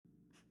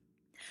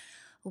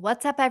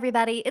What's up,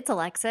 everybody? It's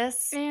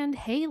Alexis. And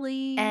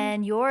Haley.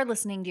 And you're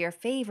listening to your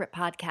favorite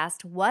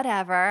podcast,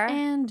 Whatever.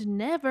 And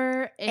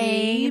Never.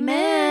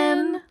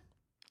 Amen.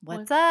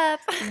 What's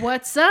up?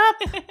 What's up?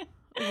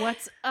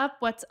 What's up?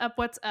 What's up?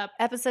 What's up?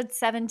 Episode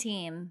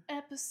 17.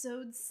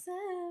 Episode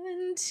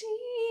 17.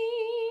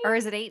 Or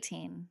is it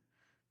 18?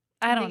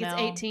 I don't know.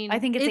 It's 18. I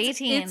think it's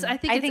 18. I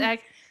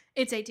think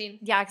it's 18.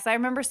 Yeah, because I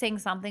remember saying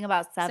something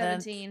about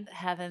 17.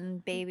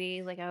 Heaven,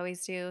 baby, like I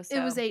always do. So.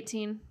 It was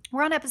 18.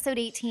 We're on episode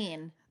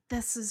 18.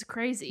 This is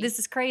crazy. This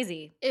is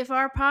crazy. If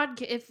our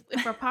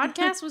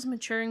podcast was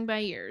maturing by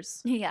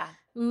years, yeah,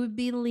 we would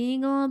be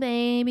legal,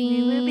 baby.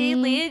 We would be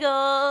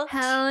legal.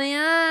 Hell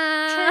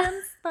yeah.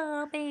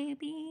 Transpa,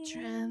 baby.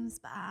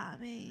 Transpa,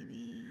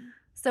 baby.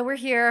 So we're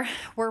here.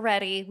 We're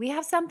ready. We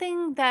have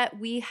something that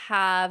we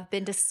have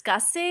been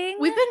discussing.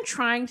 We've been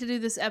trying to do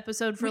this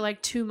episode for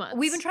like 2 months.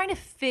 We've been trying to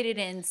fit it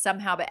in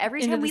somehow, but every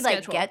Into time the we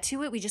schedule. get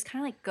to it, we just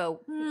kind of go,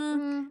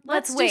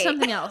 let's wait. do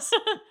something else.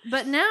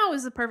 But now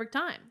is the perfect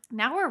time.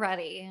 Now we're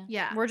ready.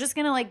 Yeah. We're just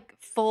going to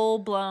full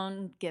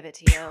blown give it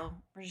to you.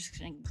 We're just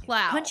going to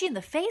Plow. punch you in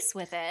the face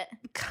with it.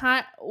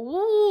 Kind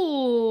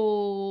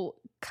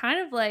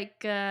of like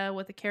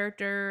what the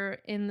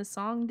character in the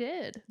song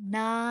did.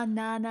 Na,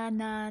 na, na,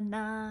 na,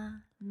 na,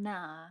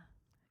 na.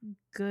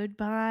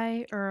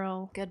 Goodbye,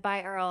 Earl.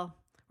 Goodbye, Earl.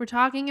 We're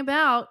talking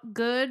about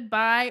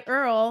Goodbye,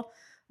 Earl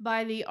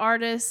by the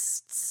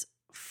artists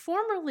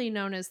formerly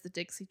known as the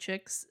Dixie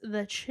Chicks,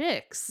 the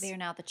Chicks. They are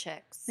now the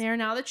Chicks. They are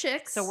now the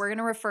Chicks. So we're going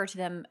to refer to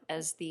them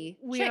as the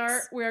we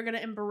Chicks. are going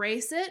to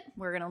embrace it.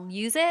 We're going to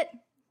use it.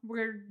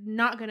 We're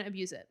not going to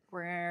abuse it.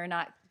 We're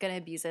not going to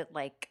abuse it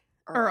like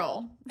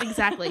Earl.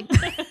 Exactly.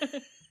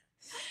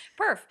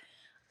 Perf.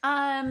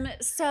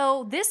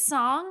 So this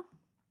song,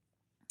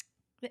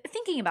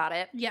 thinking about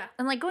it, Yeah.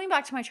 and going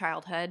back to my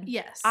childhood,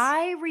 Yes.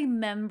 I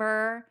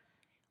remember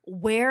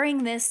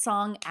wearing this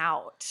song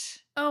out.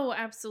 Oh,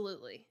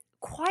 absolutely.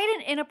 Quite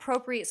an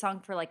inappropriate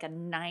song for a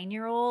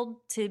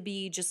 9-year-old to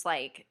be just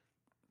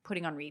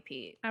putting on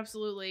repeat.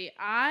 Absolutely.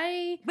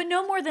 But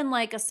no more than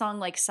a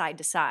song Side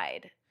to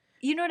Side.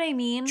 You know what I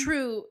mean?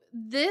 True.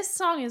 This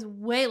song is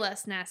way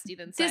less nasty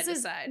than Side to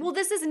Side. Well,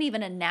 this isn't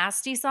even a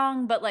nasty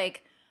song, but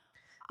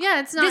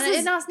yeah, it's not.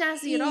 It's not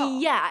nasty at all.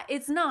 Yeah,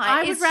 it's not.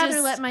 I would rather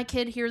let my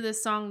kid hear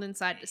this song than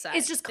Side to Side.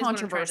 It's just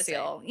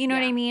controversial. You know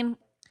what I mean?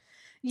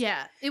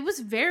 Yeah, it was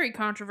very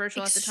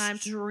controversial at the time.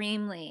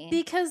 Extremely.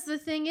 Because the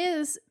thing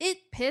is,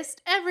 it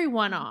pissed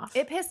everyone off.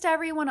 It pissed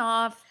everyone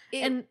off.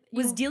 And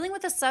was dealing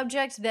with a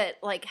subject that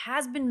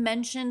has been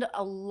mentioned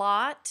a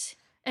lot.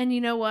 And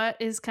you know what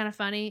is kind of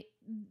funny?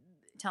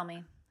 Tell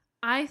me.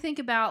 I think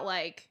about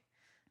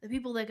the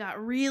people that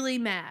got really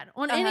mad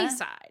on any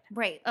side,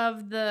 right,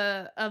 of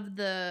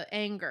the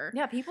anger.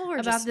 Yeah, people were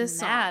about just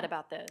this mad song.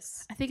 about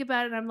this. I think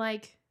about it and I'm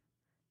like,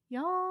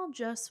 y'all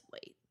just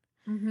wait.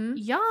 Mm-hmm.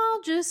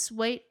 Y'all just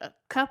wait a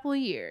couple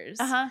years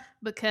Uh-huh.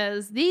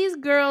 because these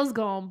girls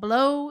gonna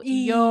blow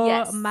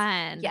your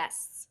mind.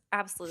 Yes,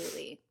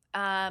 absolutely.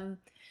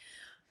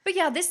 But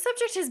yeah, this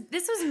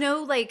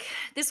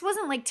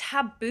wasn't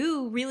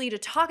taboo really to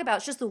talk about.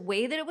 It's just the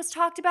way that it was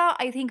talked about,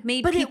 I think,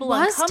 made people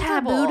uncomfortable. But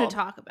it was taboo to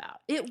talk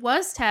about. It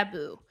was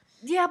taboo.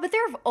 Yeah, but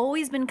there have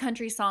always been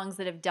country songs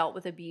that have dealt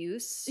with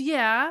abuse.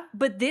 Yeah.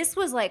 But this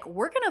was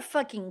we're gonna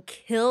fucking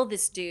kill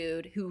this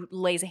dude who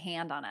lays a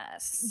hand on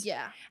us.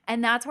 Yeah.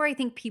 And that's where I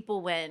think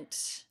people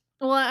went.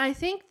 Well, I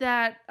think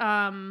that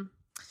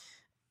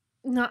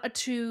not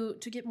to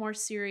get more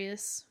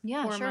serious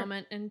for a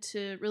moment and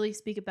to really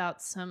speak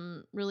about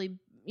some really,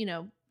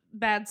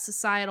 bad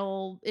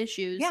societal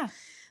issues. Yeah.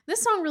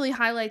 This song really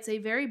highlights a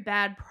very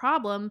bad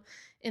problem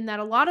in that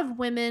a lot of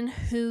women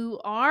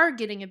who are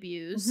getting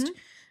abused,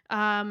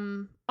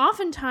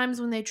 oftentimes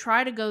when they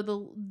try to go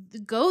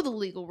the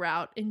legal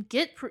route and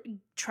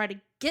try to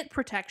get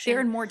protection,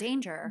 they're in more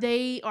danger.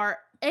 They are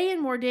A,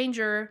 in more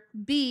danger,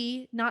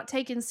 B, not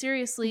taken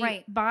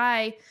seriously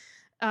by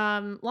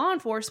law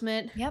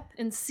enforcement. Yep.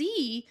 And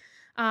C,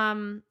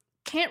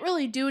 can't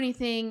really do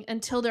anything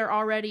until they're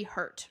already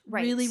hurt.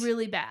 Right. Really,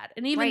 really bad.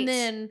 And even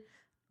then,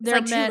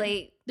 it's too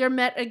late. They're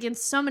met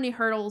against so many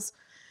hurdles.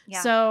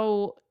 Yeah.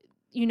 So,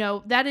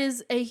 that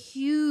is a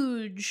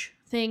huge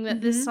thing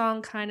that this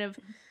song kind of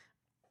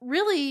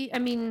really, I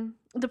mean,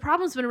 the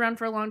problem's been around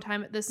for a long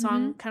time. This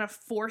song kind of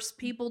forced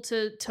people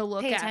to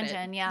look Pay at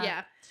attention, it. yeah.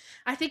 Yeah.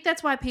 I think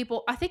that's why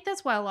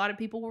a lot of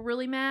people were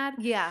really mad.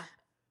 Yeah.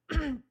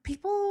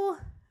 People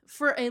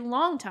for a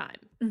long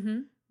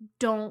time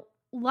don't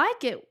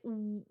like it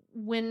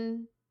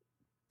when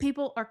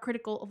people are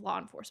critical of law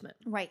enforcement.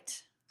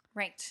 Right.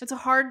 It's a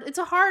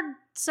hard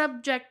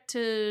subject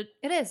to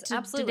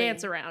absolutely to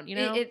dance around,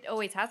 It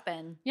always has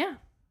been. Yeah.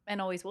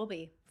 And always will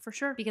be. For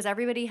sure. Because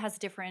everybody has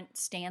different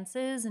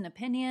stances and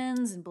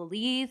opinions and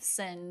beliefs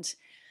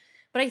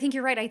but I think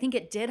you're right. I think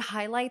it did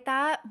highlight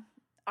that.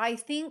 I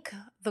think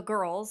the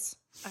girls,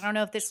 I don't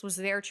know if this was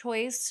their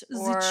choice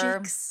or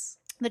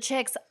the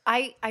chicks.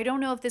 I don't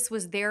know if this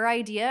was their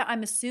idea.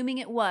 I'm assuming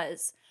it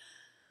was.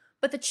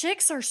 But the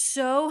chicks were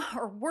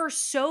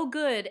so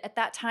good at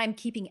that time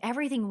keeping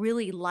everything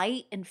really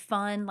light and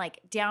fun, like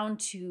down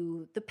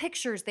to the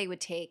pictures they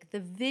would take, the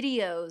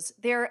videos,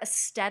 their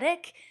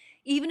aesthetic,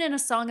 even in a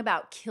song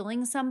about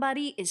killing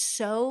somebody, is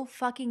so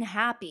fucking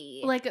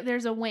happy. Like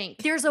there's a wink.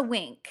 There's a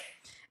wink.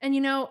 And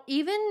you know,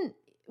 even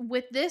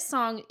with this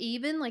song,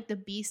 even like the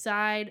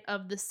B-side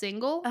of the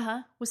single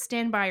was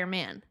Stand By Your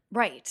Man.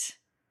 Right.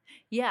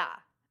 Yeah.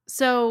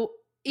 So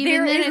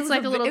even then it's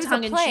like a little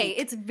tongue-in-cheek.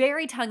 It's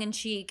very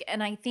tongue-in-cheek.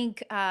 And I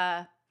think,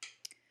 I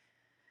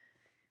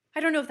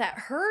don't know if that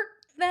hurt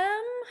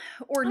them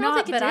or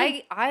not, but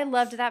I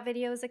loved that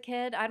video as a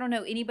kid. I don't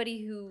know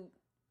anybody who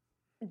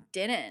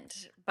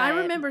didn't. But... I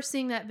remember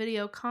seeing that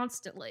video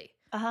constantly.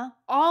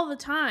 All the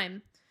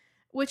time.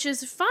 Which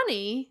is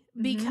funny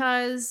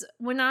because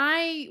when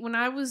I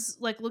was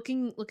like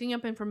looking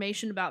up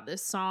information about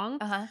this song,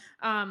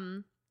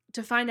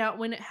 to find out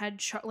when it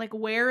had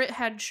where it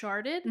had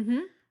charted,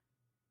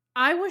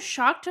 I was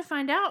shocked to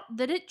find out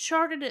that it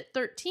charted at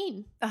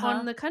 13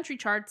 on the country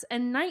charts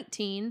and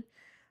 19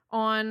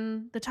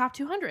 on the top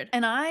 200.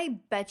 And I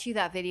bet you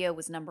that video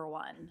was number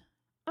 1.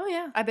 Oh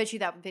yeah, I bet you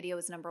that video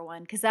was number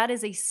 1 because that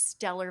is a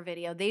stellar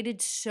video. They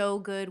did so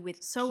good with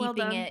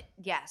keeping it.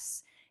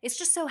 Yes. It's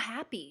just so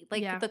happy.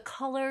 Like the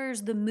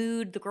colors, the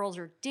mood, the girls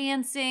are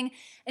dancing.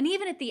 And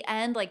even at the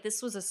end, like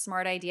this was a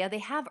smart idea. They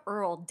have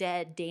Earl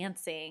dead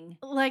dancing.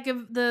 Like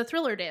the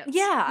Thriller dance.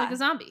 Yeah. Like a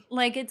zombie.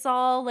 Like it's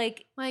all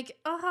like he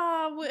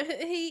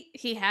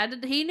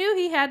knew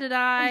he had to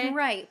die.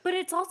 Right. But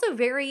it's also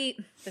very,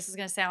 this is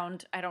going to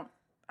sound, I don't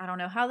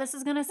know how this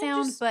is going to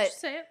sound, but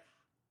just say it.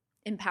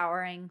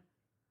 Empowering.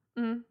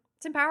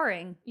 It's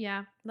empowering.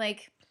 Yeah.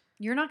 Like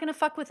you're not going to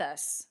fuck with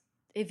us.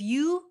 If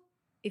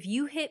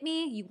you hit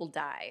me, you will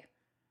die.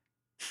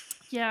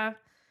 Yeah.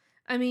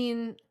 I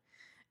mean,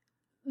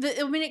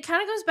 it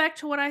kind of goes back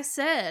to what I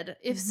said.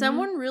 If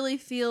someone really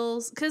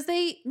feels, because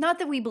not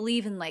that we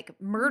believe in like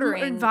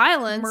murdering and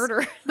violence,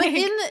 murder, but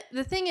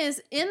the thing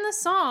is, in the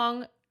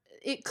song,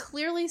 it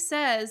clearly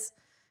says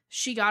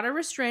she got a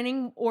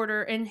restraining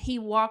order and he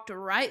walked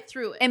right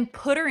through it and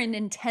put her in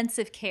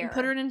intensive care.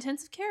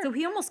 So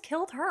he almost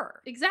killed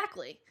her.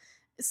 Exactly.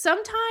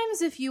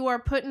 Sometimes if you are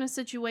put in a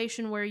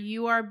situation where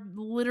you are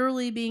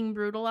literally being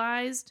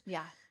brutalized,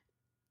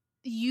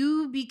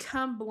 you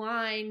become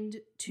blind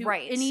to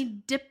any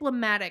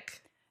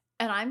diplomatic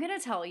and I'm going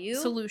to tell you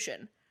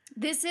solution.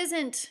 This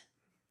isn't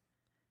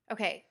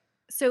okay.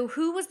 So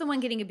who was the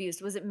one getting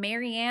abused? Was it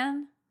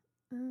Marianne?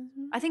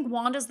 I think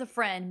Wanda's the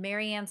friend.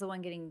 Marianne's the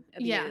one getting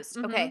abused.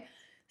 Yeah. Okay.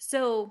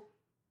 So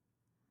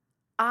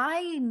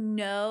I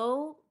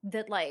know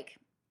that like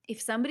if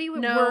somebody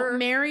would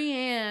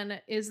Marianne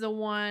is the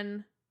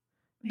one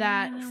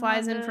that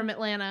flies in from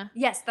Atlanta.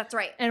 Yes, that's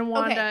right. And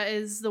Wanda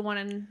is the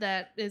one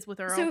that is with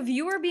Earl. So if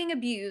you were being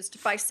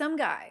abused by some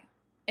guy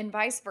and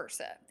vice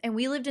versa, and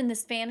we lived in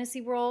this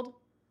fantasy world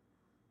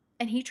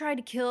and he tried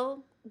to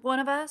kill one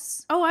of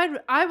us. Oh,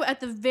 I at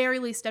the very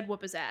least I'd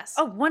whoop his ass.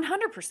 Oh,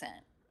 100%.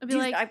 I'd be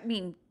like, I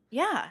mean,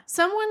 yeah.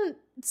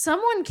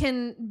 Someone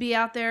can be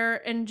out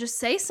there and just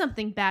say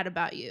something bad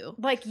about you.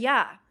 Like,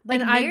 yeah.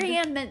 Like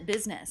Marianne meant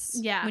business.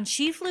 Yeah. When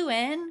she flew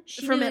in,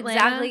 she from knew Atlanta.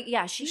 Exactly.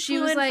 Yeah, she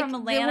flew in from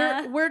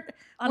Atlanta. We're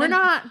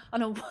not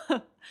on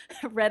a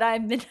red-eye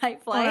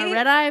midnight flight. On a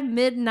red-eye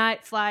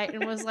midnight flight,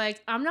 and was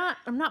like, I'm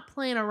not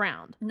playing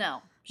around.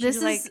 No. This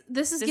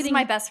is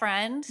my best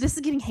friend. This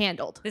is getting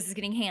handled.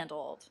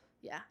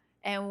 Yeah.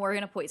 And we're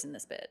gonna poison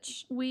this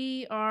bitch.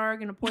 We are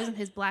gonna poison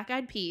his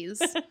black-eyed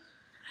peas.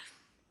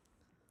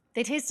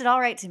 They tasted all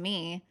right to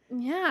me.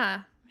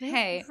 Yeah.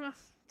 Hey.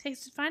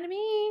 Tasted fine to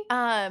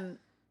me.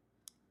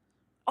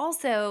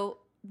 Also,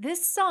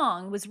 this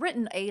song was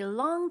written a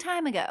long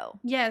time ago.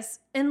 Yes.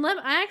 And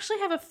I actually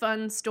have a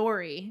fun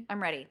story.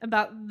 I'm ready.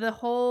 About the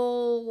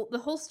whole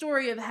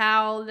story of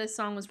how this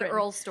song was written. The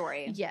Earl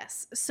story.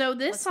 Yes. So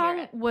this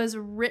song was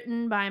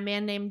written by a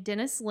man named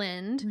Dennis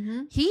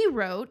Lind. He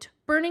wrote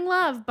Burning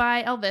Love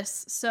by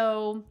Elvis.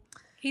 So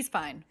he's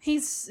fine. He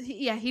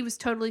was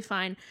totally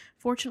fine.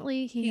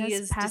 Fortunately, he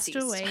has passed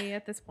deceased. away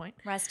at this point.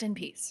 Rest in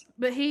peace.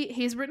 But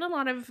he's written a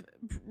lot of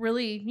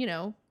really,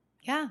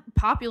 yeah,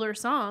 popular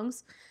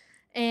songs.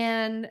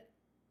 And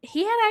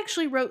he had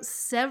actually wrote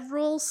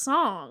several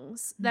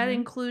songs that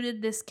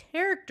included this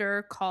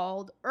character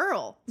called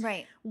Earl.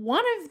 Right.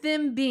 One of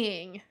them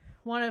being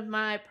one of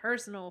my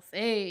personal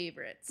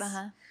favorites.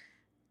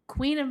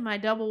 Queen of My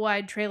Double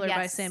Wide Trailer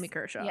by Sammy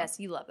Kershaw. Yes,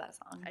 you love that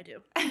song. I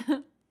do.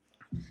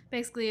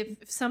 Basically,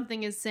 if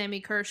something is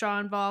Sammy Kershaw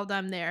involved,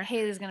 I'm there.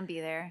 Haley's going to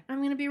be there. I'm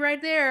going to be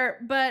right there.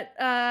 But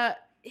to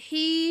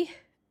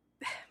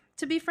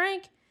be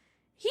frank,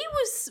 he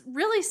was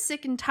really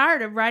sick and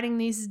tired of writing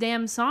these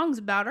damn songs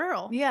about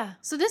Earl. Yeah.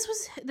 So this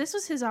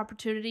was his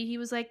opportunity. He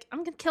was like, I'm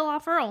going to kill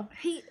off Earl.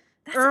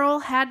 That's Earl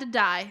had to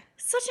die.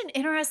 Such an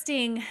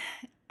interesting...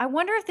 I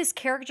wonder if this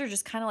character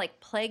just kind of like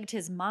plagued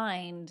his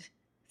mind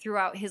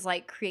throughout his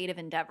like creative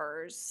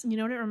endeavors. You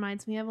know what it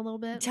reminds me of a little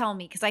bit? Tell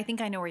me, because I think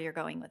I know where you're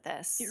going with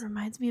this. It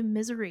reminds me of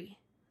Misery.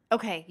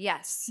 Okay,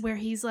 yes. Where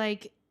he's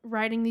like,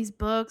 writing these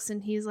books,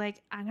 and he's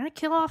like, I'm gonna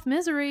kill off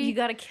Misery. You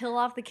got to kill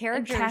off the and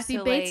characters. Kathy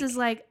so, Bates like, is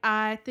like,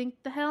 I think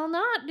the hell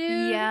not,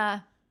 dude. yeah,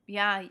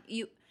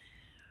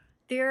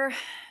 there.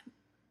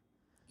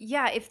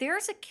 Yeah, if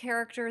there's a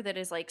character that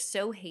is like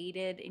so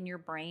hated in your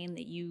brain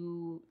that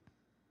you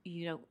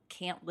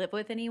can't live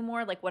with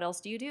anymore, like what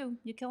else do?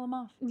 You kill them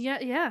off.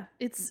 Yeah.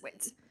 It's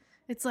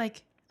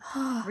like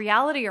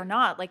reality or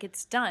not, like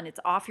it's done. It's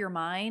off your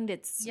mind.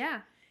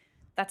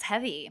 That's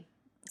heavy.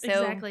 So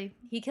exactly.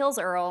 he kills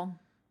Earl,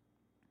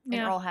 and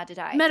Yeah. Earl had to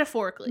die.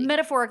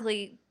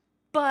 Metaphorically.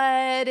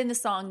 But in the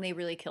song they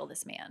really kill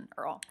this man,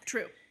 Earl.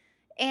 True.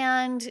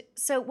 And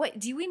so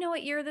do we know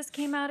what year this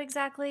came out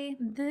exactly?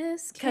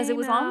 This Because it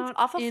was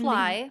off of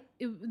Fly.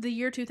 The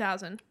year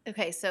 2000.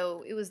 Okay,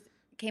 so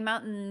came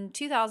out in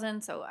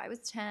 2000, so I was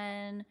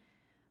 10.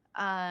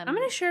 I'm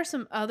going to share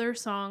some other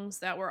songs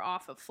that were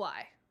off of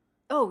Fly.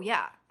 Oh,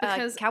 yeah.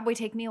 Because Cowboy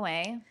Take Me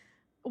Away.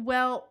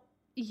 Well,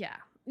 yeah.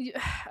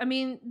 I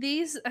mean,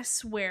 I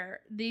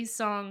swear, these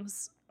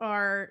songs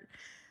are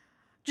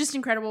just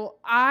incredible.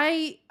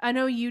 I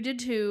know you did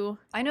too.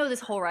 I know this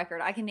whole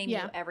record. I can name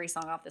Yeah. you every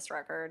song off this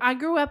record. I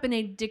grew up in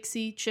a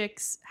Dixie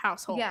Chicks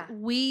household. Yeah.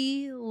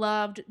 We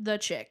loved the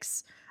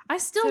Chicks. I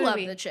still So love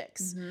do we. the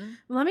Chicks. Mhm.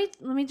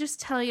 Let me just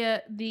tell you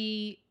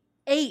the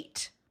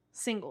 8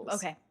 singles.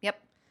 Okay,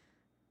 yep.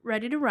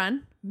 Ready to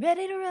Run.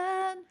 Ready to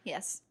Run.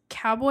 Yes.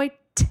 Cowboy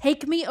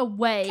Take Me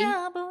Away.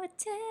 Cowboy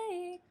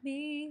Take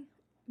Me.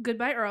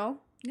 Goodbye Earl.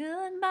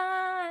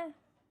 Goodbye.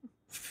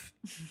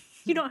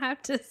 You don't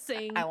have to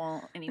sing. I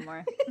won't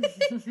anymore.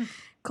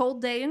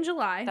 Cold Day in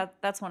July.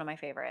 That's one of my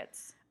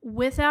favorites.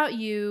 Without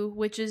You,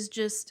 which is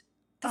just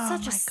That's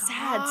such a my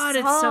sad God,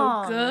 it's so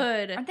song.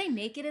 good. Aren't they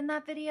naked in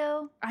that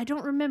video? I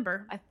don't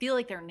remember. I feel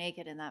like they're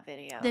naked in that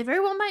video. They very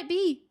well might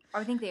be.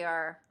 I think they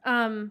are.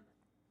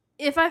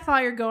 If I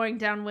Fall You're Going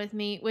Down With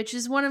Me, which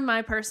is one of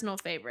my personal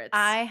favorites.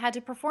 I had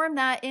to perform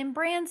that in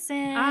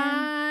Branson.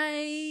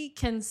 I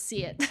can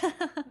see it.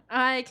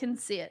 I can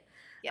see it.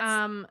 Yes.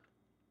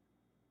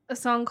 A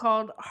song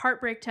called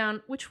Heartbreak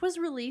Town, which was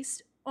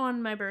released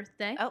on my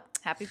birthday. Oh,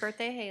 happy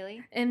birthday,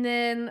 Haley. And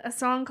then a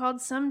song called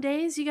Some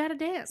Days You Gotta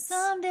Dance.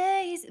 Some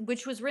Days,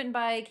 which was written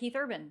by Keith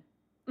Urban.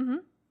 Mm-hmm.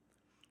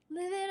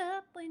 Live it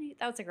up when you...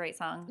 That was a great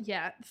song.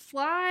 Yeah.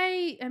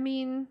 Fly, I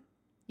mean,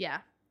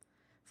 yeah.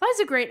 Fly's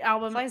a great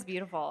album. Fly's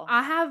beautiful.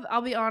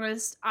 I'll be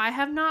honest, I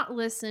have not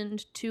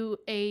listened to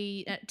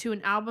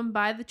an album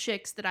by the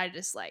Chicks that I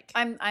dislike.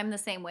 I'm the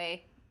same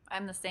way.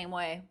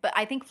 But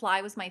I think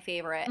Fly was my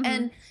favorite. Mhm.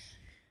 And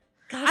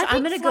gosh, I think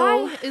I'm gonna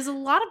Fly is a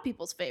lot of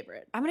people's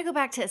favorite. I'm gonna go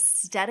back to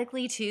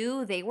aesthetically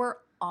too. They were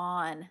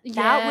on.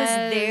 That was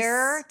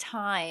their Yes.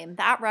 time.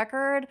 That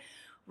record,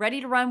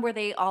 Ready to Run, where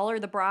they all are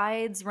the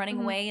brides running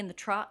Mhm. away in the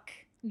truck.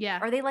 Yeah.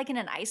 Are they like in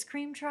an ice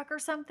cream truck or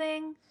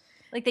something?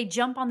 Like they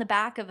jump on the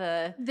back of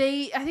a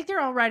I think they're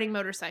all riding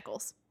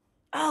motorcycles.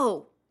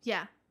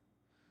 Yeah.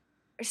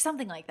 or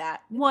something like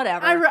that.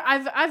 Whatever.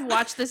 I've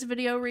watched this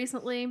video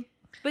recently.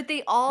 But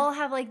they all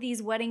have like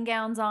these wedding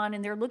gowns on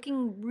and they're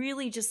looking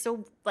really just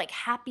so like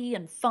happy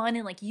and fun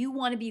and like you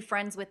want to be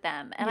friends with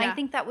them. And I Yeah.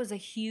 think that was a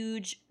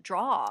huge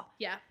draw.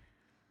 Yeah.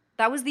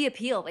 That was the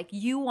appeal. Like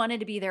you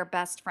wanted to be their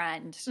best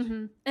friend.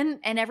 Mm-hmm.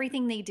 And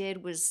everything they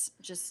did was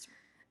just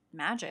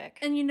magic.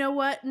 And you know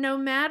what? No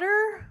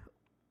matter,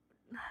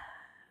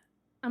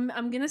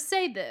 I'm gonna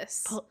say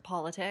this.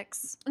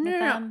 Politics. No, with no,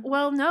 no. them.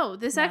 Well, no.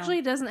 This No.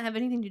 actually doesn't have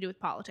anything to do with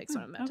politics.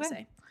 What I'm about to Okay.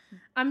 say.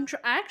 I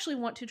actually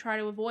want to try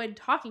to avoid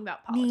talking about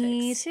Me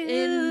politics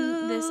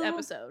in this too.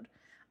 episode.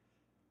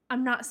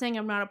 I'm not saying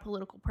I'm not a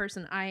political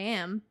person. I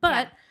am,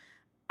 but Yeah.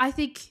 I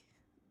think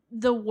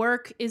the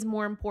work is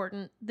more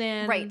important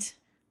than Right.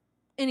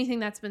 anything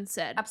that's been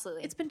said.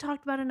 Absolutely. It's been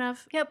talked about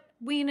enough. Yep.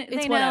 They know.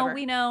 whatever.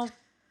 We know.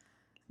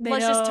 They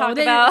Let's just know, talk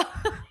they- about.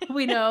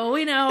 We know.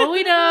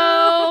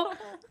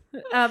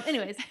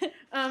 Anyways,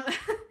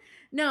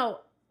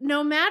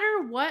 no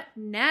matter what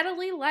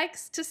Natalie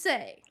likes to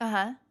say,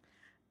 Uh-huh.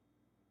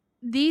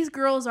 these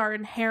girls are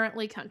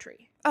inherently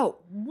country. Oh,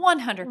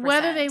 100%.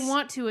 Whether they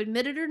want to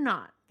admit it or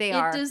not. They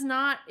are. It does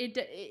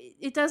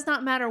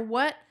not matter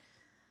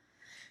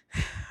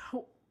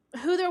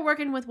who they're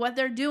working with, what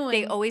they're doing.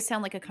 They always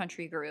sound like a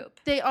country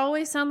group. They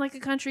always sound like a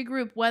country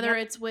group, whether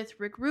Yep. it's with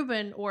Rick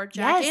Rubin or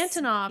Jack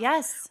Antonoff.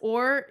 Yes.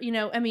 Or,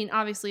 I mean,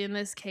 obviously in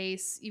this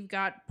case, you've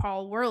got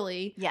Paul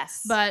Worley.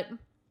 Yes. But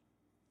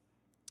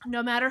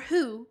no matter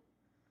who,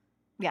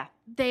 yeah.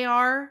 they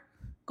are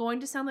going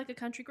to sound like a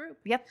country group.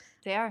 Yep,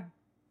 they are.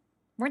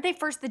 Weren't they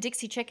first the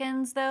Dixie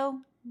Chickens though?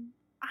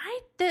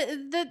 I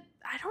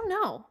don't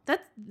know.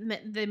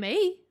 They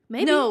maybe.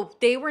 No,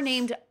 they were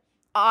named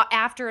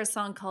after a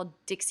song called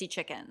Dixie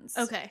Chickens.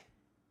 Okay.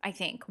 I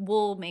think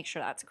we'll make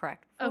sure that's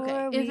correct. Okay.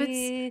 Or If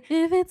we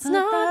it's put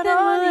not that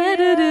on that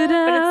the air.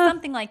 one, But it's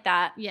something like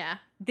that. Yeah.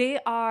 They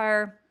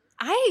are.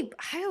 I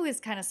always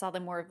kind of saw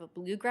them more of a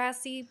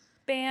bluegrassy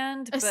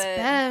band, but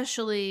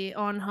Especially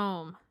on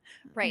Home.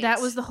 right.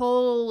 That was the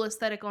whole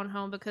aesthetic on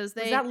Home because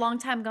Was they that Long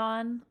Time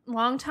Gone?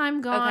 Long Time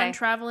Gone, Okay.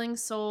 Traveling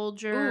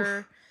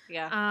Soldier.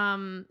 Yeah.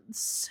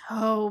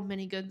 So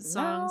many good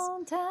songs.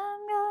 Long time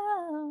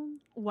gone.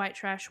 White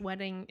Trash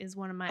Wedding is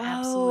one of my Oh,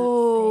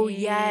 absolute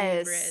yes.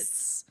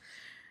 favorites.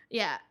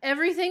 Yeah,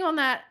 everything on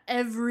Yep.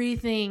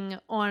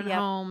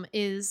 Home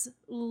is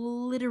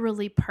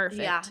literally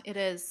perfect. Yeah, it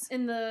is.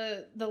 In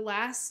the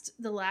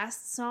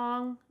last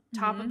song,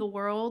 Top of the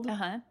World,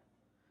 Uh-huh.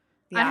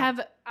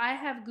 I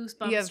have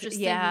goosebumps just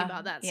thinking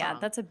about that song.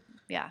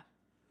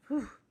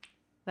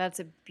 That's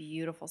a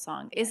beautiful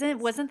song. Yeah,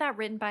 Wasn't that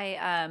written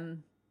by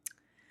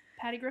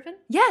Patty Griffin?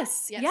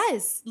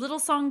 Yes. Little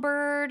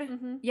Songbird.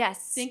 Mm-hmm.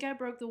 Yes. Think I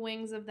Broke the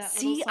Wings of that.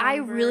 See, Little I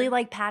Songbird. really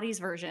like Patty's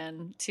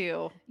version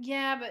too.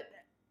 Yeah, but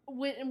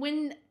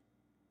when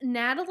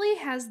Natalie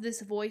has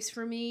this voice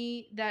for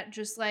me that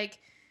just like,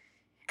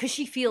 because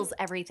she feels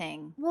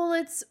everything. well,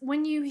 it's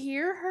when you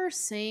hear her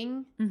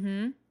sing,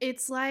 Mm-hmm.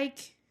 it's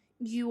like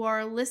you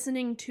are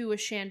listening to a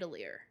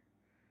chandelier.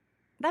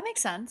 That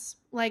makes sense.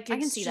 Like, it's I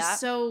can see just that.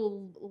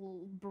 so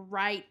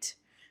bright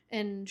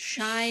and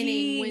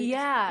shining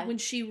when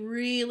she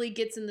really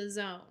gets in the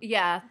zone.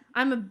 Yeah.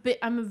 I'm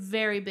a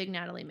very big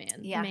Natalie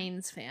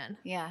Maines fan.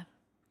 Yeah.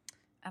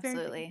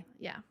 Absolutely.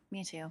 Yeah.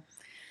 Me too.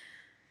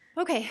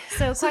 Okay,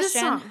 so This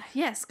question. song,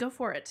 yes, go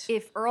for it.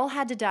 If Earl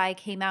Had to Die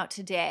came out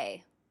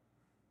today,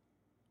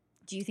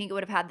 do you think it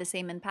would have had the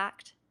same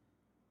impact?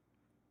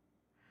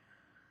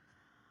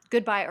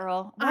 Goodbye,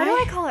 Earl. Why do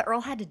I call it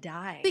Earl Had to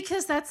Die?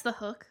 Because that's the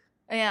hook.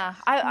 Yeah.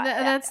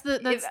 That's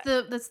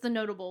the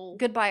notable.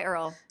 Goodbye,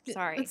 Earl.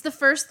 Sorry. It's the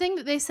first thing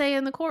that they say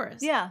in the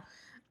chorus. Yeah.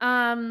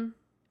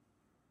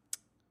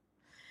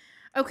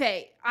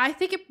 Okay, I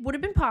think it would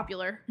have been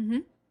popular. Mm-hmm.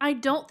 I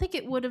don't think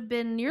it would have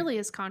been nearly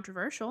as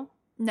controversial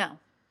No.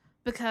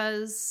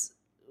 because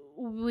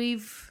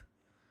we've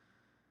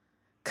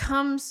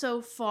come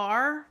so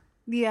far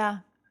Yeah.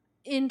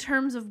 in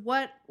terms of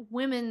what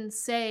women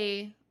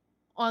say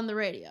on the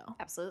radio.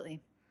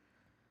 Absolutely.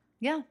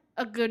 Yeah.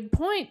 A good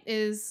point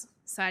is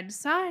Side to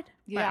Side by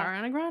Yeah.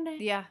 Ariana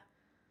Grande. Yeah.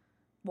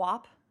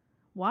 WAP.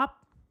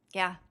 WAP.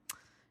 Yeah.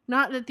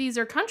 Not that these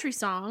are country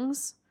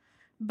songs,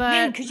 but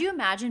Man, could you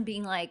imagine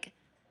being like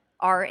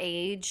our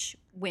age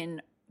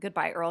when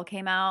Goodbye Earl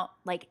came out?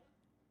 Like,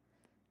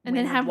 and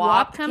when then have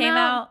WAP come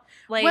out?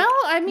 Like, Well,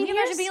 I mean, can you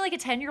imagine here's- being like a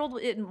 10-year-old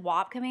in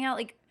WAP coming out?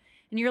 Like,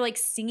 and you're like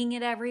singing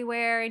it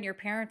everywhere, and your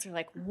parents are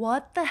like,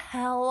 what the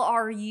hell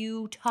are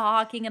you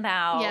talking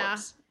about? Yeah.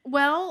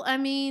 Well, I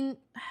mean,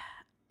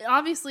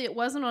 obviously it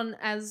wasn't on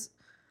as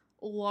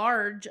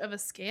large of a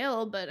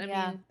scale, but I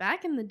Yeah. mean,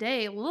 back in the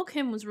day, Lil'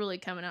 Kim was really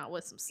coming out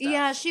with some stuff.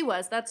 Yeah, she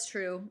was. That's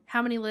true.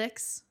 How many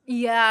licks?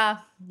 Yeah.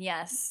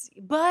 Yes.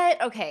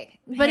 But okay.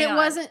 But hang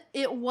on.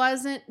 it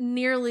wasn't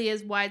nearly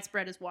as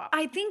widespread as WAP.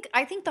 I think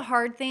the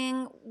hard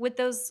thing with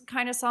those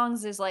kind of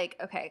songs is like,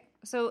 okay,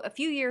 so a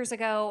few years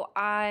ago,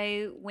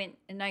 I went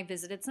and I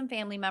visited some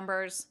family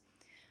members,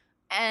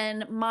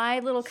 and my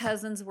little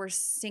cousins were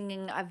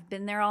singing "I've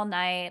Been There All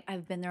Night,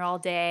 I've Been There All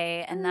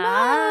Day," and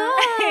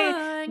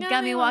that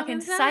got me walking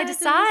side to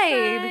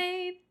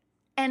side.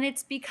 And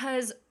it's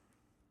because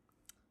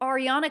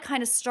Ariana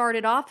kind of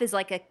started off as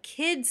like a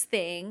kids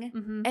thing,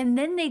 Mhm. and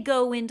then they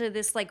go into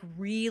this like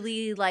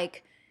really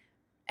like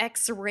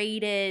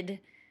X-rated.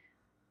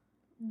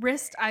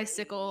 Wrist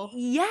icicle.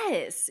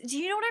 Yes. Do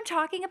you know what I'm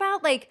talking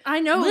about? Like, I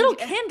know. Little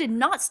Kim did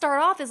not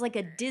start off as like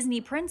a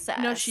Disney princess.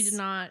 No, she did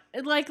not.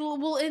 Like,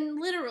 well, and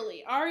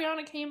literally,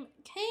 Ariana came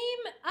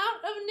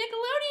out of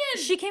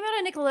Nickelodeon. She came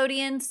out of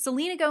Nickelodeon.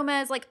 Selena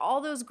Gomez, like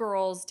all those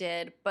girls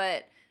did,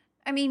 but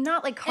I mean,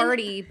 not like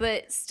Cardi,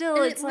 but still,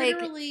 and it's like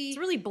it's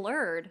really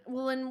blurred.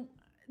 Well, and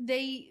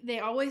they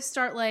always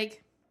start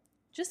like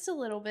just a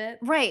little bit,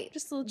 Right?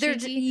 just a little They're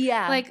cheeky.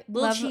 yeah, Like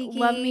little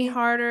love me cheeky.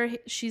 harder.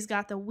 She's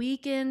got The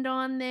Weeknd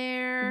on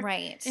there.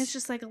 Right. It's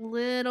just like a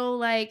little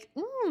like,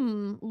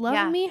 love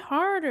Yeah. me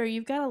harder.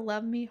 You've got to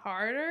love me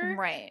harder.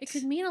 Right. It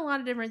could mean a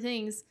lot of different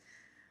things,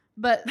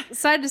 but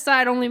side to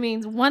side only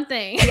means one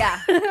thing. Yeah.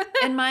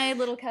 And my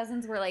little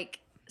cousins were like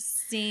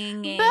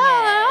singing it. Bo!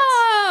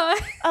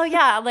 Oh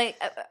yeah,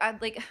 like I'm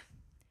like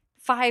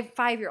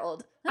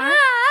 5-year-old.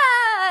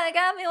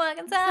 Got me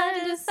walking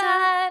side to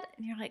side,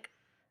 and you're like,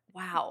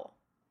 wow,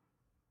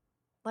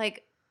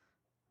 like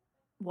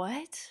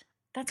what?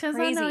 That's Because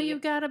crazy. I know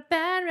you've got a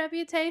bad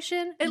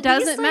reputation. At It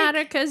doesn't least, matter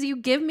like, because you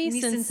give me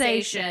any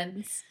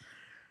sensations.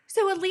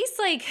 So at least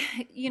like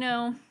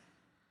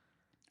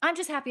I'm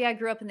just happy I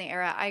grew up in the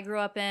era I grew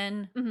up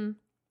in. Mm-hmm.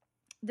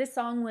 This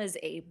song was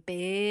a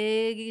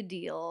big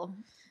deal.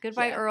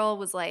 Goodbye Yeah. Earl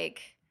was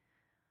like,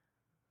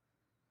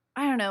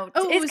 I don't know.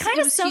 Oh, It's kind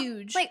it of was so,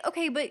 huge. like,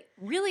 okay, but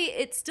really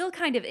it still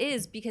kind of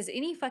is because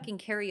any fucking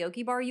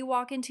karaoke bar you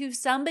walk into,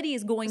 somebody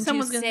is going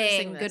Someone's to gonna sing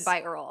sing this.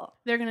 Goodbye Earl.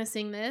 They're going to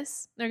sing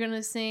this. They're going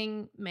to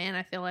sing Man,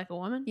 I Feel Like a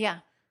Woman. Yeah.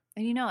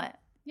 And you know it.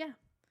 Yeah.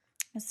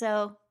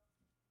 So,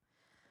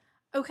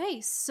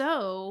 Okay,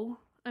 so,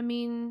 I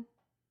mean,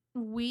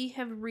 we've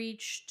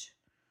reached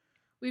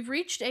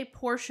a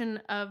portion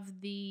of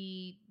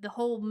the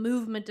whole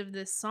movement of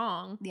this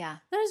song yeah,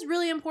 that is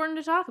really important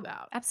to talk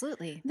about.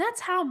 absolutely.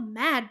 That's how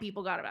mad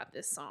people got about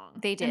this song.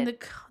 They And did.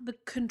 the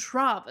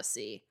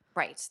controversy.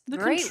 Right. The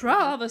Great-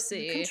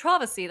 controversy.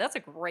 Controversy. That's a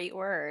great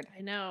word.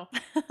 I know.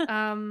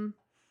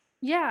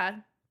 Yeah.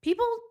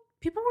 people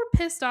were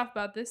pissed off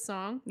about this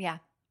song. Yeah.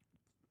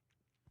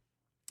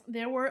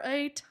 There were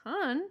a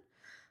ton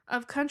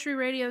of country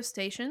radio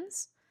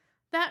stations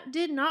that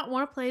did not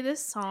want to play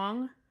this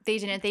song. They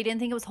didn't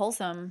think it was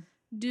wholesome.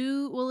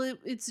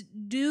 It's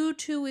due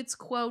to its,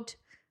 quote,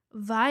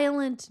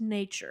 violent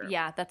nature.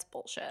 Yeah, that's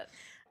bullshit.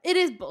 It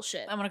is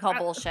bullshit. I'm going to call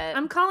bullshit.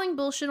 I'm calling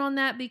bullshit on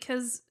that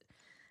because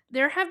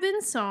there have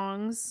been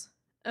songs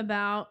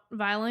about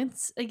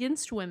violence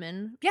against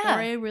women Yeah.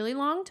 for a really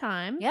long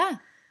time. Yeah.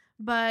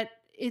 But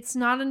it's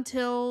not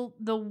until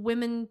the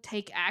women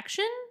take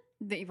action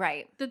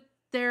Right. that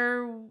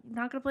they're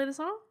not going to play the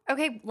song.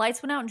 Okay,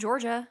 lights went out in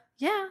Georgia.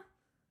 Yeah.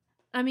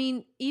 I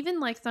mean, even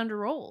like Thunder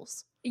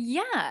Rolls.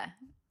 Yeah.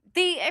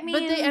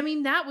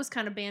 That was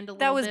kind of banned a little bit.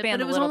 That was banned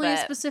but it was a little only a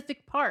bit.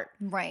 specific part.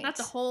 Right. Not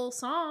the whole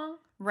song.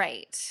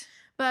 Right.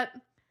 But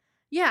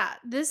yeah,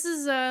 this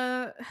is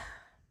a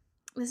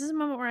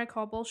moment where I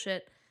call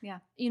bullshit. Yeah.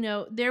 You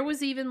know, there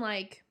was even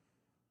like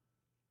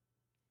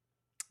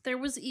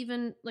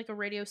a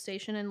radio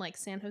station in like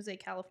San Jose,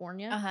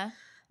 California Uh-huh.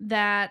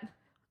 that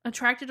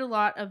attracted a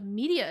lot of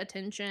media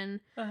attention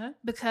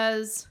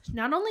because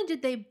not only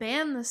did they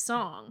ban the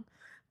song,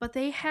 but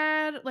they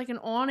had like an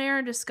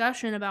on-air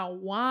discussion about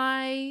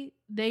why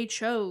they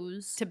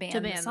chose To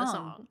ban the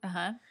song.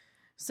 Uh-huh.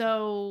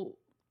 So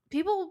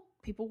people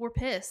were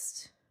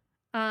pissed.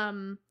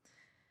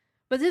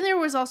 But then there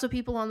was also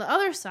people on the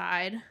other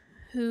side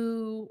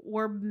who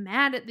were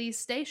mad at these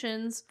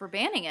stations For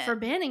banning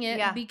it.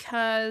 Yeah.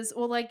 because,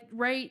 well, like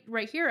right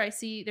here I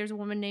see there's a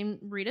woman named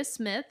Rita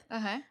Smith.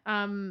 Uh-huh.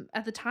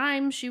 At the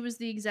time, she was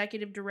the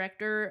executive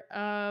director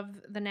of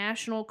the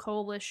National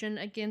Coalition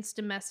Against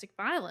Domestic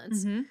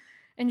Violence. Mm-hmm.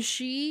 And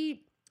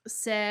she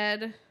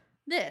said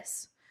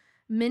this: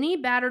 many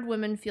battered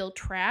women feel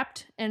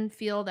trapped and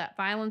feel that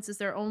violence is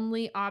their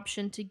only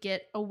option to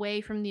get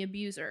away from the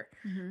abuser.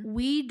 Mm-hmm.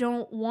 We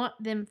don't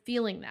want them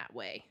feeling that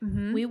way.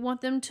 Mm-hmm. We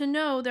want them to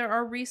know there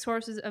are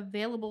resources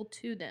available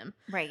to them.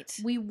 Right.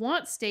 We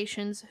want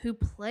stations who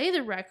play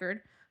the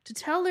record to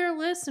tell their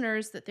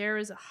listeners that there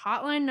is a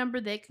hotline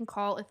number they can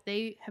call if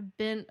they have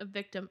been a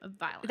victim of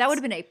violence. That would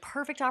have been a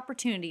perfect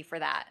opportunity for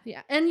that.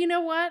 Yeah. And you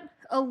know what?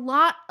 A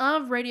lot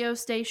of radio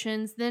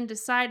stations then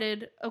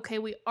decided, okay,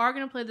 we are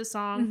going to play the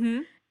song Mm-hmm.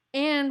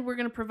 and we're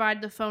going to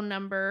provide the phone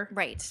number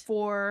Right.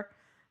 for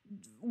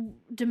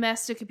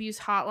domestic abuse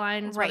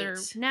hotlines, Right. whether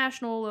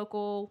national,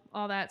 local,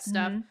 all that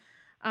stuff.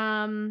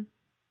 Mhm.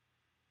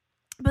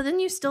 But then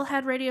you still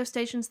had radio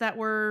stations that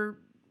were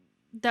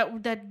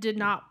that did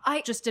not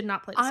did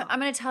not play the song. I'm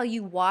going to tell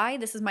you why.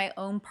 This is my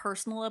own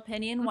personal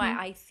opinion. Why Mhm.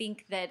 I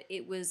think that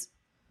it was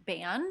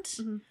banned.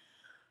 Mhm.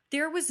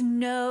 There was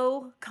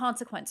no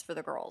consequence for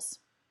the girls.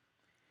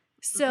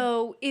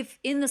 So if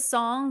in the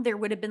song there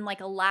would have been like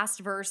a last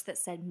verse that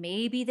said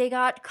maybe they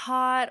got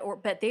caught,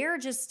 but they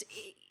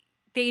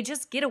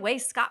just get away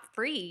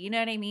scot-free. You know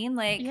what I mean?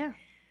 Like, Yeah.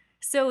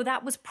 so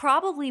that was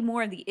probably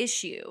more the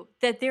issue,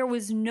 that there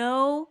was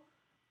no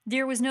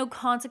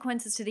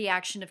consequences to the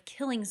action of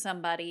killing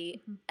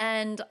somebody. Mhm.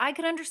 And I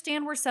could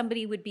understand where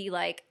somebody would be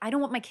like, I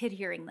don't want my kid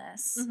hearing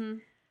this. Mm-hmm.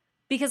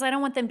 Because I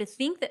don't want them to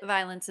think that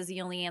violence is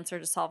the only answer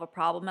to solve a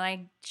problem. And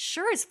I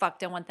sure as fuck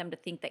don't want them to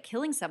think that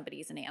killing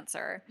somebody is an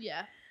answer.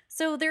 Yeah.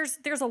 So there's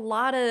a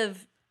lot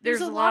of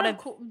There's a lot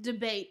of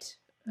debate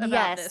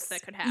about this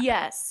that could happen.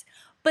 Yes.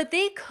 But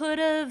they could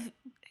have.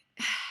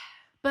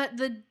 But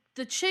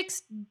the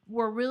chicks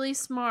were really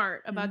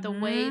smart about the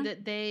way Mhm.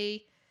 that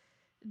they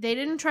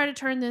didn't try to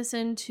turn this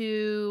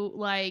into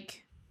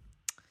like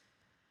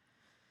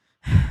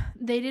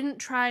they didn't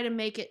try to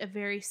make it a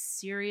very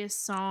serious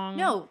song.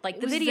 No, like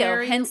It the was video,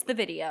 very- hence the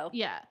video.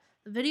 Yeah.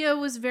 The video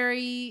was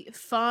very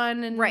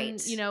fun and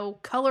Right. you know,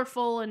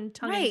 colorful and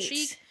tongue in Right.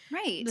 cheek.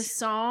 Right. The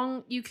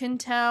song, you can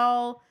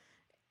tell,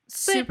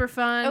 super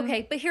fun.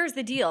 Okay, but here's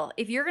the deal.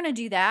 If you're going to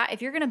do that,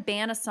 if you're going to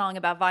ban a song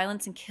about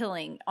violence and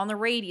killing on the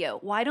radio,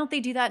 why don't they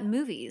do that in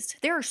movies?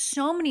 There are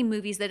so many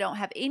movies that don't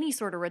have any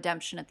sort of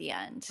redemption at the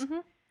end.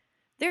 Mhm.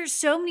 There's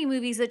so many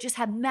movies that just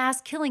have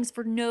mass killings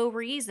for no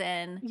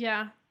reason.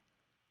 Yeah.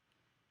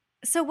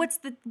 So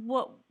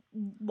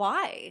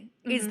why?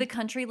 Is Mhm. the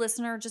country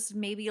listener just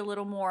maybe a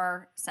little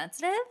more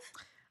sensitive?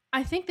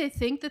 I think they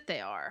think that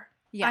they are.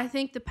 Yeah. I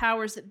think the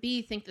powers that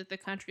be think that the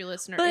country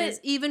listener But- is,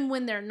 even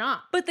when they're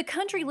not. But the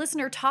country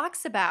listener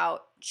talks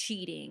about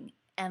cheating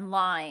and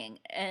lying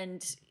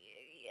and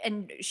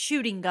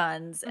shooting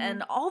guns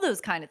and all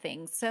those kind of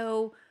things.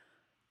 So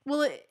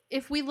Well,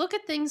 if we look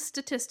at things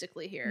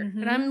statistically here,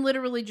 Mhm. and I'm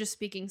literally just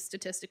speaking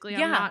statistically,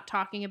 Yeah. I'm not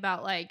talking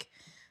about like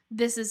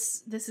this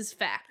is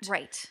fact.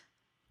 right.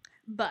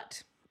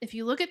 But if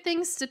you look at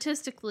things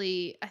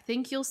statistically, I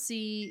think you'll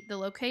see the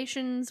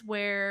locations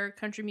where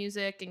country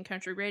music and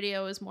country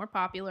radio is more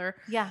popular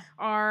Yeah.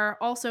 are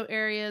also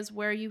areas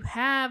where you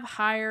have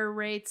higher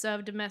rates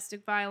of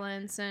domestic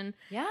violence and,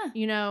 Yeah.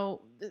 you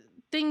know,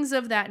 things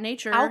of that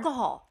nature.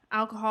 Alcohol.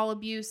 Alcohol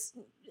abuse,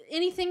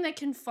 anything that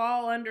can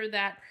fall under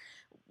that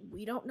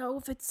we don't know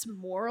if it's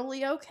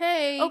morally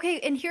okay. Okay,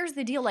 and here's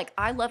the deal. Like,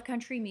 I love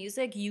country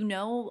music. You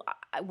know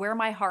where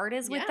my heart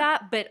is with Yeah.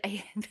 that. But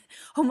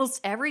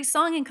almost every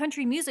song in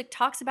country music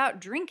talks about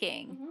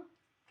drinking. Mhm.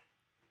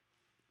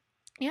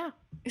 Yeah.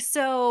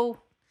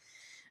 So,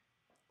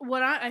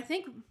 I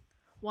think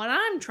what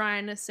I'm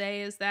trying to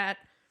say is that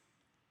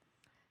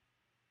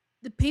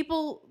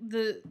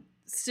the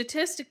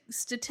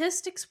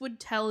statistics would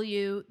tell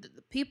you that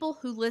the people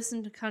who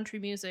listen to country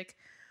music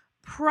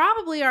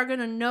probably are going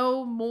to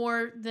know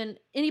more than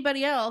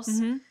anybody else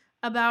mhm,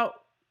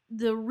 about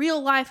the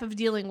real life of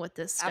dealing with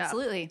this stuff.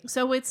 absolutely.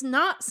 So it's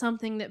not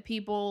something that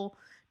people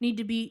need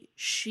to be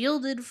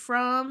shielded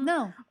from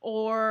No.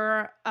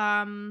 or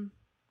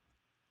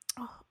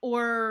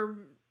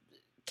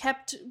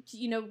kept,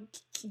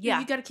 Yeah.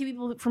 you got to keep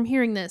people from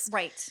hearing this.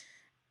 Right.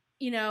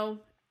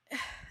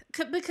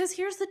 Because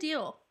here's the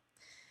deal.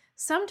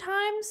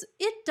 Sometimes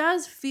it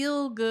does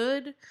feel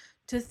good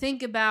to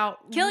think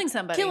about Killing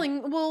somebody.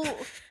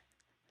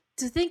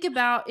 To think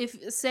about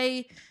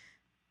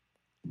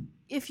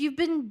if you've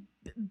been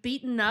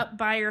beaten up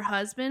by your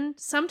husband,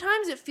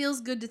 sometimes it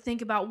feels good to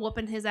think about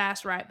whooping his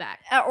ass right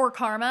back. Or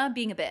karma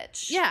being a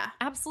bitch. Yeah.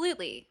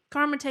 Absolutely.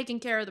 Karma taking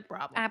care of the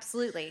problem.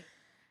 Absolutely.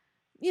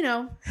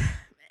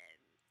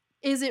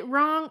 Is it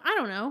wrong? I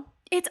don't know.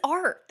 It's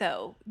art,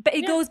 though. But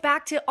it Yeah. goes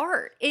back to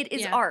art. It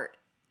is Yeah. art.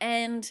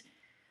 And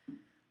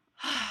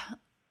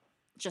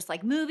just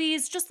like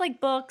movies, just like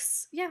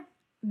books, Yeah.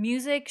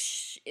 music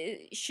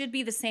should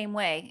be the same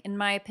way, in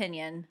my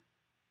opinion.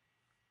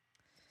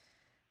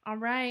 All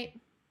right.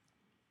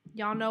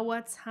 Y'all know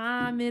what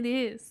time it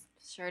is.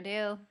 Sure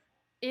do.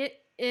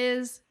 It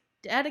is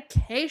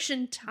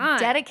dedication time.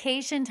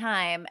 Dedication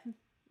time.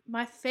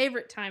 My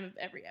favorite time of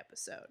every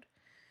episode.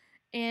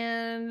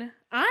 And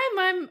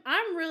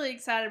I'm really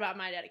excited about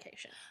my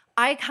dedication.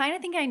 I kind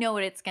of think I know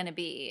what it's going to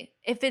be.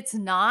 If it's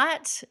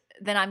not,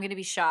 then I'm going to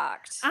be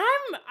shocked.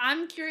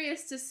 I'm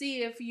curious to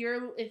see if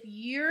your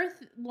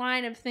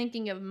line of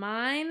thinking of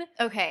mine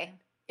Okay.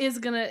 is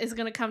gonna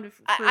come to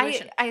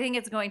fruition. I think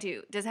it's going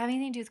to. Does it have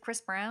anything to do with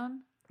Chris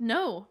Brown?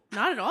 No,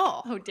 not at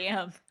all. Oh,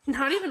 damn.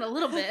 Not even a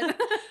little bit.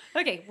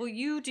 Okay, well,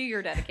 you do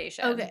your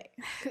dedication. Okay,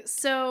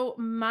 so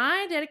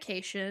my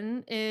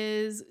dedication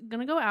is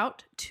gonna go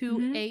out to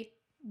Mhm. a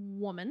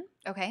woman,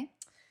 Okay.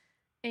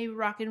 a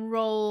rock and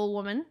roll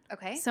woman,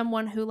 Okay.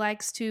 someone who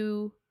likes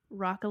to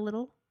rock a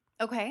little.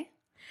 Okay.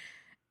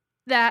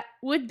 That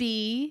would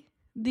be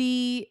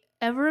the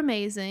ever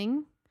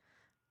amazing,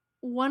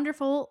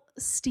 wonderful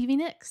Stevie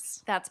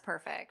Nicks. That's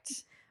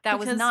perfect. That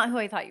was Because- not who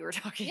I thought you were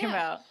talking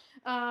Yeah.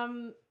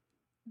 about.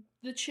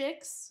 The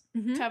Chicks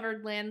Mhm.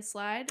 covered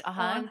Landslide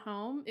Uh-huh. on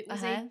Home. It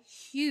was Uh-huh. a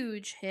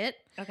huge hit.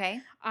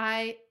 Okay.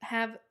 I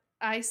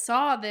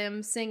saw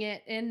them sing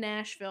it in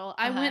Nashville.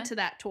 I Uh-huh. went to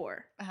that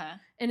tour Uh-huh.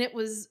 and it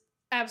was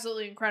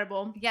absolutely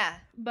incredible. Yeah.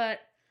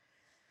 But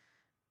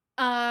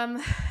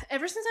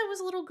ever since I was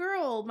a little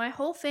girl, my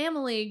whole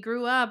family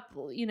grew up,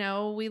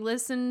 we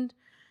listened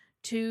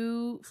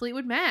to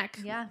Fleetwood Mac.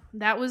 Yeah.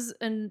 That was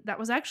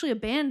actually a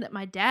band that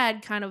my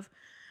dad kind of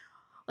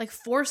like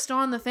forced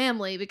on the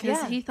family because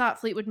Yeah. he thought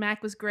Fleetwood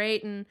Mac was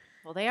great. And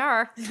Well, they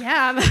are.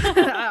 yeah,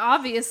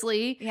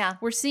 obviously Yeah.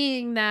 we're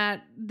seeing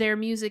that their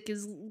music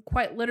is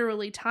quite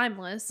literally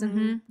timeless and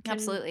Mhm.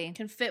 Absolutely.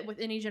 can fit with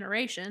any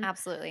generation.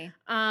 Absolutely.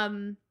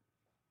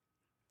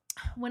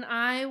 When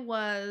I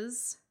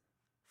was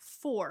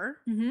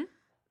 4, Mm-hmm.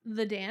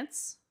 The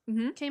Dance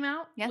Mm-hmm. came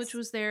out, Yes. which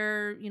was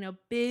their,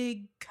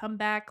 big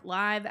comeback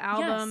live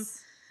album.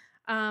 Yes.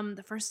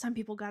 The first time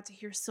people got to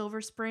hear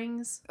Silver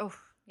Springs, Oh,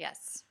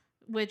 yes.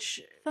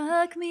 which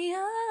Fuck me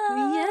up.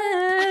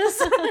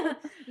 yes.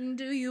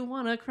 Do you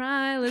want to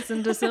cry?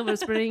 Listen to Silver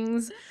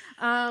Springs.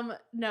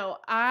 So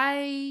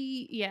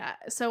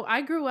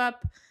I grew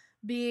up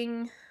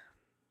being,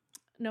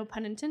 no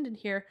pun intended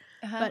here,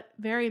 Uh-huh. but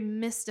very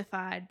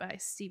mystified by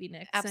Stevie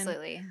Nicks. And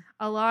Absolutely.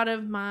 a lot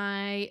of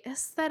my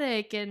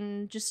aesthetic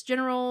and just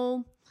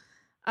general,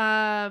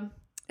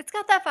 It's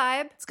got that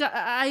vibe.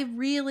 I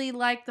really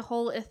like the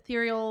whole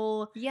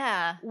ethereal,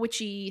 Yeah.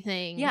 witchy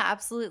thing. Yeah,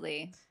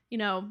 absolutely.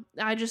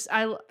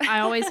 I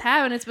always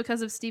have, and it's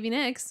because of Stevie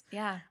Nicks.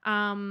 Yeah.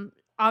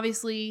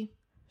 Obviously,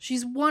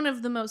 she's one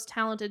of the most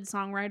talented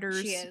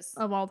songwriters She is.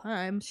 of all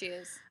time. She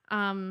is.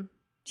 Um,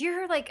 Do you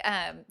hear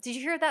did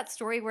you hear that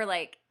story where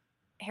like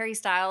Harry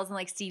Styles and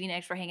like Stevie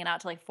Nicks were hanging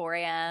out till like 4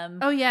 a.m.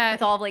 oh yeah,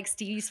 with all of like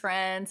Stevie's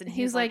friends, and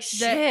he was like,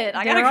 "Shit,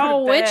 I gotta they're go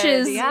all to bed."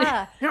 witches.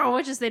 Yeah, they're all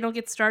witches. They don't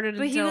get started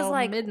but until he was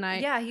like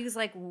midnight. Yeah, he was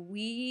like,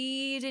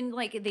 they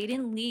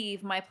didn't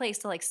leave my place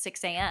till like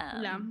 6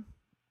 a.m. Yeah.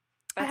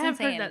 I That's have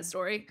insane. heard that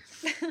story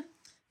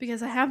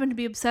because I happen to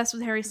be obsessed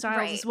with Harry Styles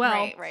Right, as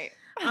well. Right.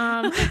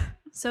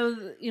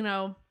 So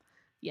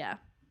yeah,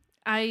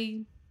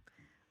 I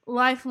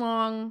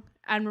lifelong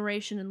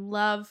admiration and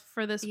love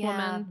for this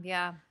woman.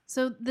 Yeah.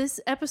 So this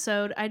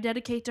episode I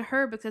dedicate to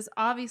her because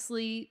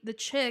obviously the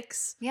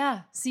Chicks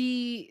Yeah.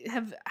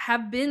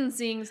 have been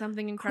seeing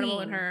something incredible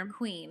in her.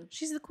 Queen.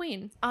 She's the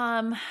queen.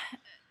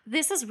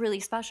 This is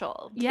really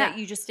special Yeah. that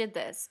you just did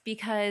this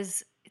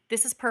because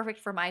this is perfect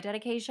for my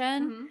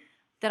dedication. Mhm.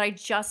 that I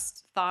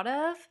just thought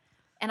of,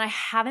 and I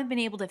haven't been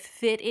able to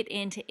fit it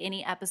into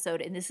any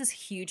episode. And this is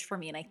huge for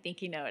me, and I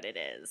think you know what it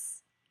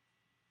is.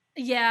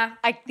 Yeah.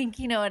 I think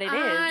you know what it is.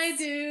 I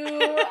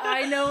do.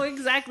 I know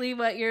exactly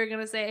what you're going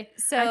to say.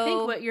 So I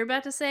think what you're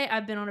about to say,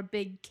 I've been on a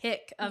big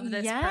kick of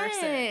this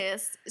person.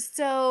 Yes.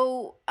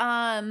 So,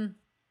 I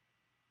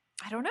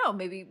don't know.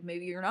 Maybe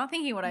you're not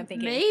thinking what I'm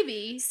thinking.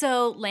 Maybe.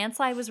 So,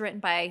 Landslide was written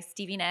by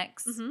Stevie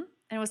Nicks, Mm-hmm. and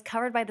it was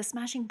covered by the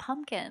Smashing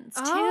Pumpkins,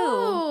 too.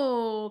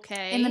 Oh,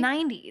 okay. In the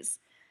 90s.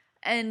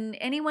 And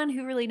anyone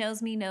who really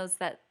knows me knows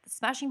that the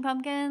Smashing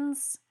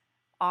Pumpkins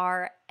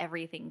are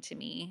everything to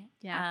me.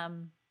 Yeah.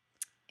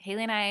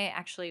 Haley and I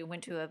actually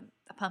went to a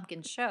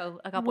pumpkin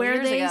show a couple where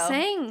years they ago.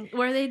 sang,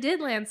 where they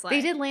did Landslide.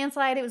 They did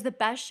Landslide. It was the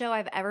best show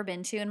I've ever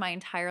been to in my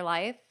entire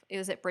life. It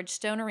was at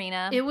Bridgestone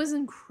Arena. It was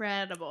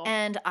incredible.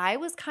 And I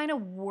was kind of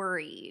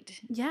worried.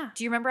 Yeah.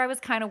 Do you remember I was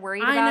kind of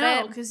worried about it?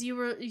 I know, because you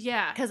were,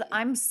 yeah. Because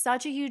I'm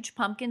such a huge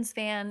Pumpkins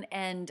fan,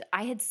 and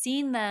I had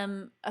seen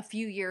them a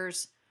few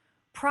years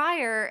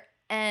prior,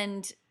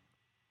 and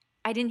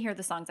I didn't hear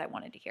the songs I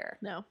wanted to hear.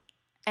 No.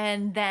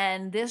 And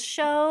then this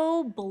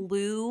show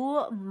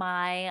blew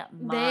my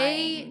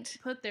mind. They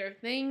put their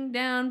thing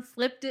down,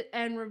 flipped it,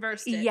 and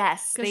reversed it.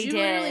 Yes, they did. Because you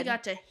literally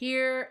got to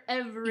hear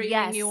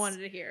everything you wanted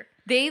to hear.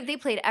 They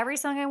played every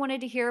song I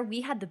wanted to hear. We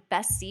had the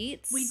best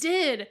seats. We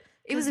did.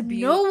 It was a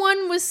no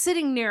one was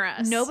sitting near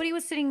us. Nobody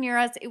was sitting near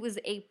us. It was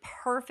a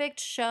perfect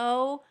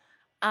show.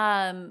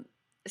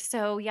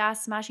 So yeah,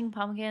 Smashing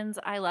Pumpkins,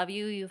 I love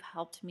you. You've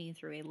helped me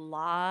through a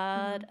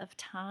lot of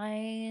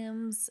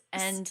times,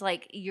 and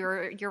like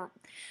the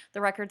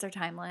records are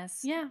timeless.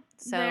 Yeah,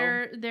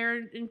 so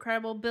they're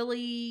incredible.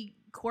 Billy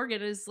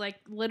Corgan is like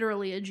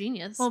literally a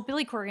genius. Well,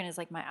 Billy Corgan is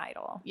like my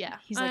idol. Yeah,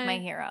 he's like my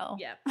hero.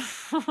 Yeah,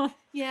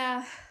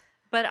 yeah.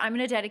 But I'm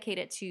gonna dedicate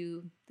it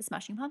to the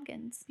Smashing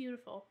Pumpkins.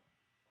 Beautiful.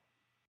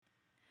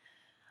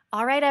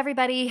 All right,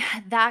 everybody,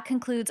 that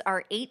concludes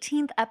our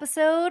 18th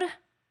episode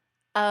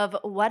of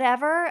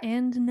Whatever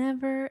and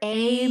Never.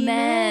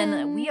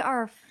 Amen. We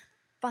are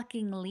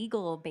fucking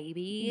legal,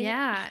 baby.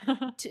 Yeah.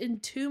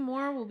 And 2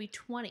 more will be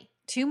 20.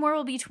 2 more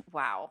will be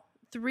wow.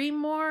 3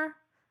 more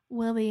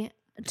will be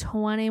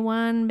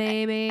 21,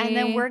 baby. And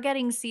then we're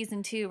getting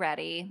season 2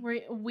 ready.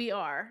 We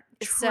are.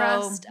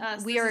 Trust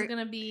us. This is going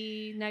to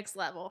be next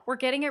level. We're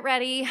getting it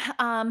ready.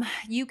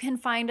 You can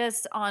find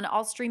us on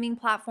all streaming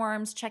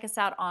platforms. Check us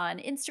out on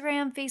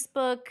Instagram,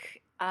 Facebook,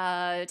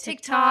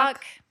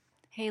 TikTok.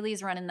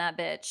 Haley's running that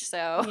bitch,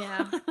 so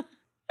yeah.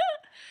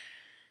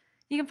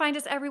 You can find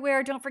us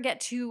everywhere. Don't forget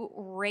to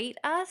rate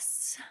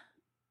us,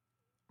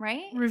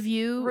 right?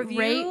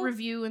 Rate,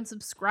 review, and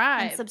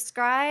subscribe.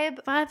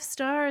 5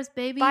 stars,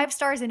 baby. 5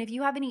 stars. And if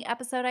you have any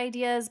episode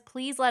ideas,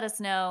 please let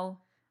us know.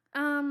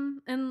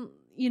 And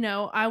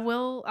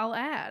I'll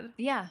add.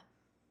 Yeah.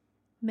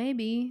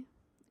 Maybe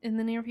in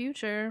the near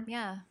future.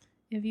 Yeah.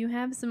 If you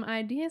have some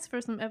ideas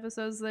for some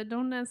episodes that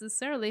don't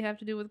necessarily have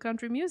to do with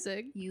country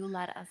music, you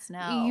let us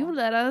know. You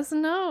let us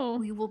know.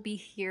 We will be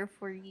here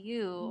for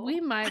you. We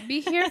might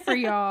be here for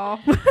y'all.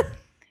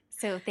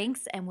 So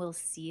thanks, and we'll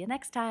see you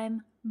next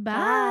time.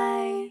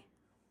 Bye.